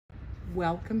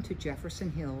Welcome to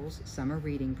Jefferson Hills Summer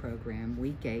Reading Program,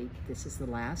 Week 8. This is the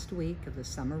last week of the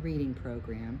Summer Reading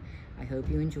Program. I hope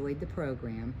you enjoyed the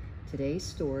program. Today's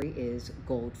story is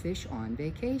Goldfish on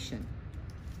Vacation.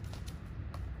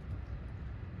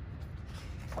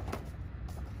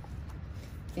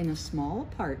 In a small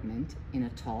apartment in a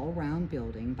tall round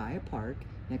building by a park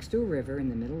next to a river in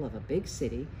the middle of a big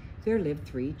city, there lived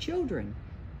 3 children,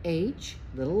 H,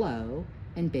 little O,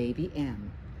 and baby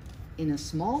M. In a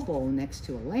small bowl next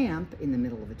to a lamp in the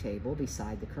middle of a table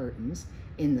beside the curtains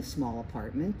in the small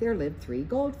apartment, there lived 3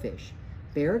 goldfish,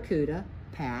 Barracuda,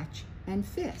 Patch, and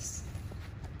Fiss.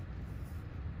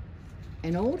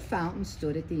 An old fountain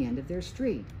stood at the end of their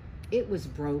street. It was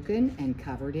broken and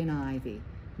covered in ivy.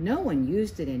 No one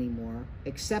used it anymore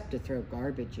except to throw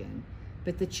garbage in,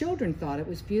 but the children thought it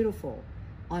was beautiful.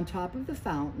 On top of the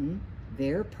fountain,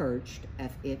 there perched,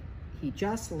 as if he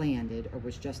just landed or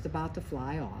was just about to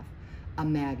fly off, a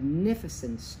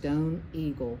magnificent stone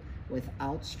eagle with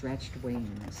outstretched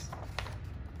wings.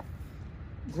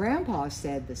 Grandpa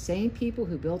said the same people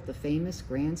who built the famous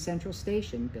Grand Central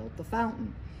Station built the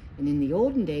fountain, and in the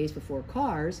olden days before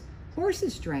cars,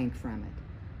 horses drank from it.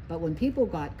 But when people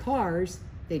got cars,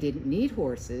 they didn't need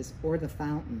horses or the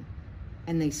fountain,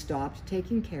 and they stopped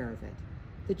taking care of it.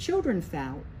 The children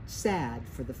felt sad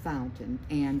for the fountain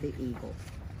and the eagle.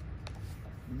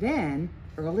 Then,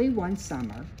 early one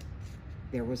summer,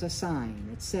 there was a sign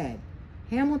that said,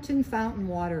 Hamilton Fountain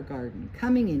Water Garden,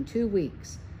 coming in 2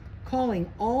 weeks,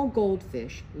 calling all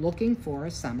goldfish looking for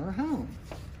a summer home.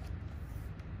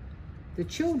 The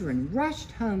children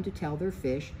rushed home to tell their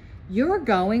fish, "You're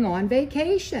going on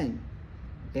vacation."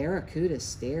 Barracuda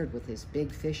stared with his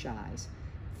big fish eyes.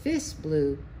 Fiss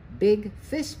blew big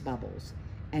fist bubbles,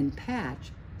 and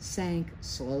Patch sank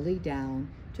slowly down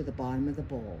to the bottom of the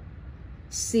bowl.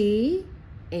 "See,"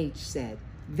 H said,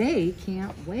 "they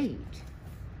can't wait."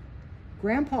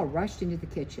 Grandpa rushed into the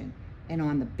kitchen, and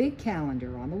on the big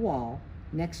calendar on the wall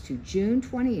next to June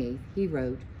 28th, he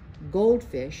wrote,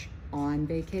 "Goldfish on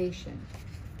Vacation."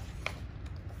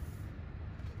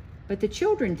 But the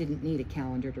children didn't need a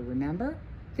calendar to remember.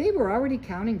 They were already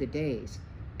counting the days.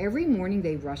 Every morning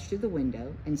they rushed to the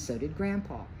window, and so did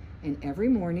Grandpa. And every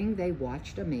morning they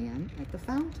watched a man at the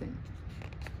fountain.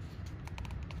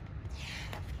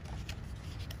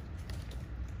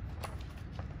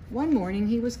 One morning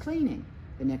he was cleaning.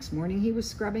 The next morning he was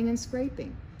scrubbing and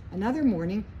scraping. Another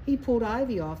morning he pulled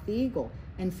ivy off the eagle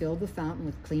and filled the fountain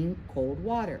with clean, cold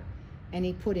water. And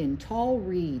he put in tall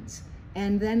reeds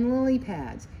and then lily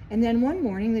pads. And then one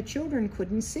morning the children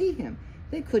couldn't see him.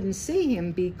 They couldn't see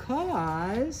him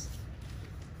because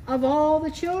of all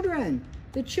the children.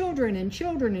 The children and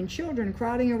children and children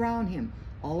crowding around him,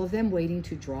 all of them waiting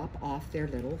to drop off their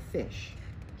little fish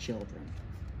children.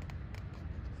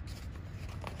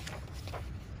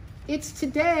 "It's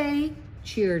today,"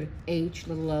 cheered H,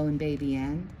 little O, and baby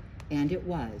N. And it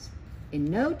was. In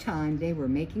no time, they were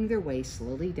making their way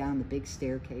slowly down the big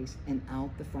staircase and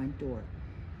out the front door.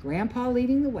 Grandpa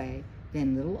leading the way,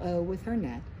 then little O with her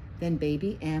net, then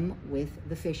baby M with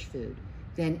the fish food,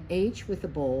 then H with the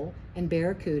bowl, and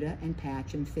Barracuda and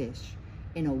Patch and Fish,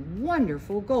 in a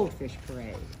wonderful goldfish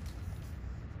parade.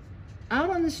 Out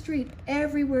on the street,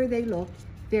 everywhere they looked,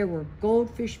 there were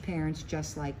goldfish parents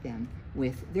just like them,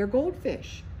 with their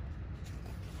goldfish.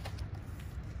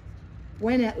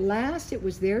 When at last it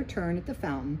was their turn at the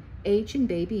fountain, H and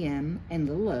baby M and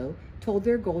little O told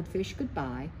their goldfish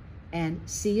goodbye and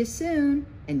 "See you soon,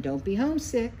 and don't be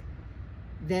homesick."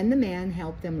 Then the man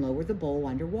helped them lower the bowl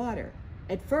underwater.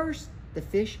 At first, the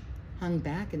fish hung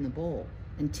back in the bowl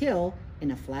until,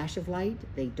 in a flash of light,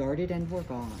 they darted and were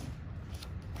gone.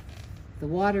 The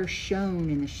water shone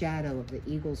in the shadow of the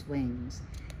eagle's wings,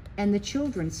 and the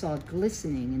children saw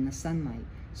glistening in the sunlight,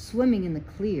 swimming in the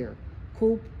clear,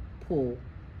 cool pool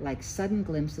like sudden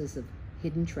glimpses of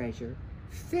hidden treasure,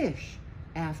 fish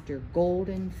after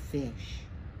golden fish.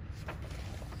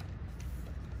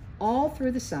 All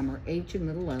through the summer, H and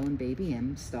little O and baby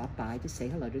M stopped by to say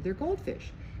hello to their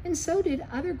goldfish, and so did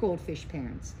other goldfish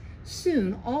parents.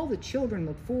 Soon, all the children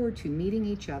looked forward to meeting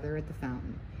each other at the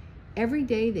fountain. Every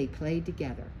day they played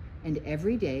together, and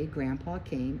every day Grandpa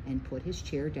came and put his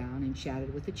chair down and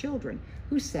chatted with the children,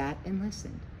 who sat and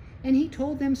listened. And he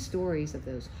told them stories of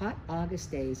those hot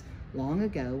August days long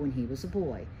ago when he was a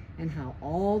boy, and how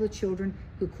all the children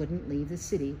who couldn't leave the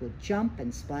city would jump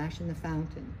and splash in the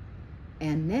fountain.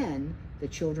 And then the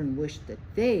children wished that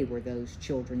they were those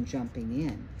children jumping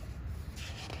in.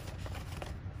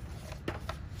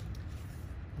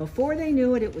 Before they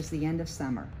knew it, it was the end of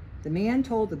summer. The man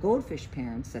told the goldfish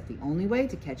parents that the only way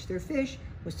to catch their fish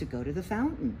was to go to the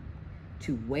fountain.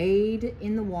 to wade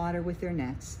in the water with their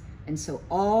nets. And so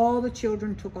all the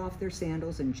children took off their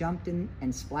sandals and jumped in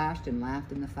and splashed and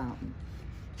laughed in the fountain.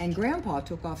 And Grandpa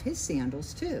took off his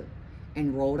sandals too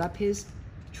and rolled up his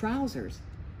trousers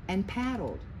and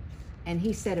paddled. And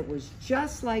he said it was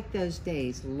just like those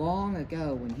days long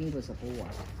ago when he was a boy.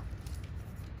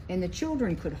 And the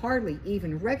children could hardly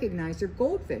even recognize their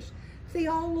goldfish. They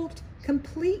all looked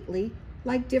completely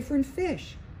like different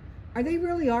fish. Are they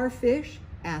really our fish?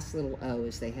 Asked little O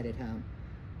as they headed home.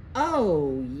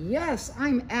 Oh, yes,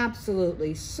 I'm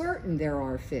absolutely certain they're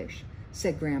our fish,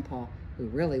 said Grandpa, who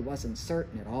really wasn't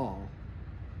certain at all.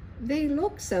 They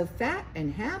look so fat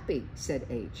and happy, said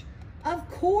H. Of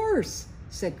course,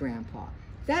 said Grandpa.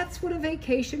 That's what a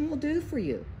vacation will do for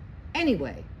you.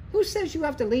 Anyway, who says you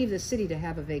have to leave the city to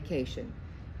have a vacation?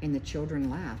 And the children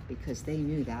laughed because they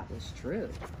knew that was true.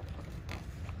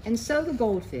 And so the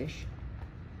goldfish,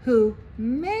 who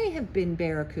may have been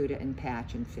barracuda and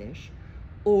patch and fish,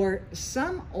 or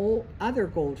some other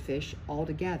goldfish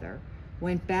altogether,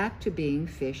 went back to being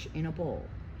fish in a bowl.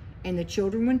 And the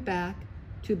children went back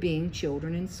to being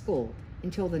children in school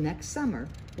until the next summer,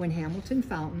 when Hamilton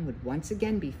Fountain would once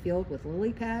again be filled with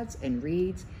lily pads and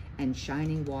reeds and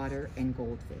shining water and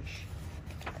goldfish.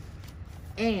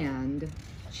 And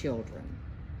children.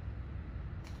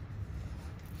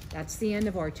 That's the end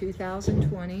of our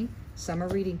 2020 summer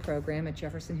reading program at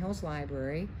Jefferson Hills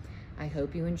Library. I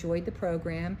hope you enjoyed the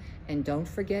program, and don't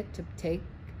forget to take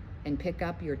and pick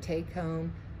up your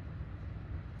take-home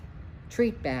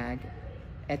treat bag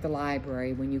at the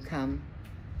library when you come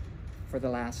for the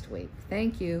last week.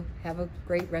 Thank you. Have a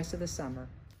great rest of the summer.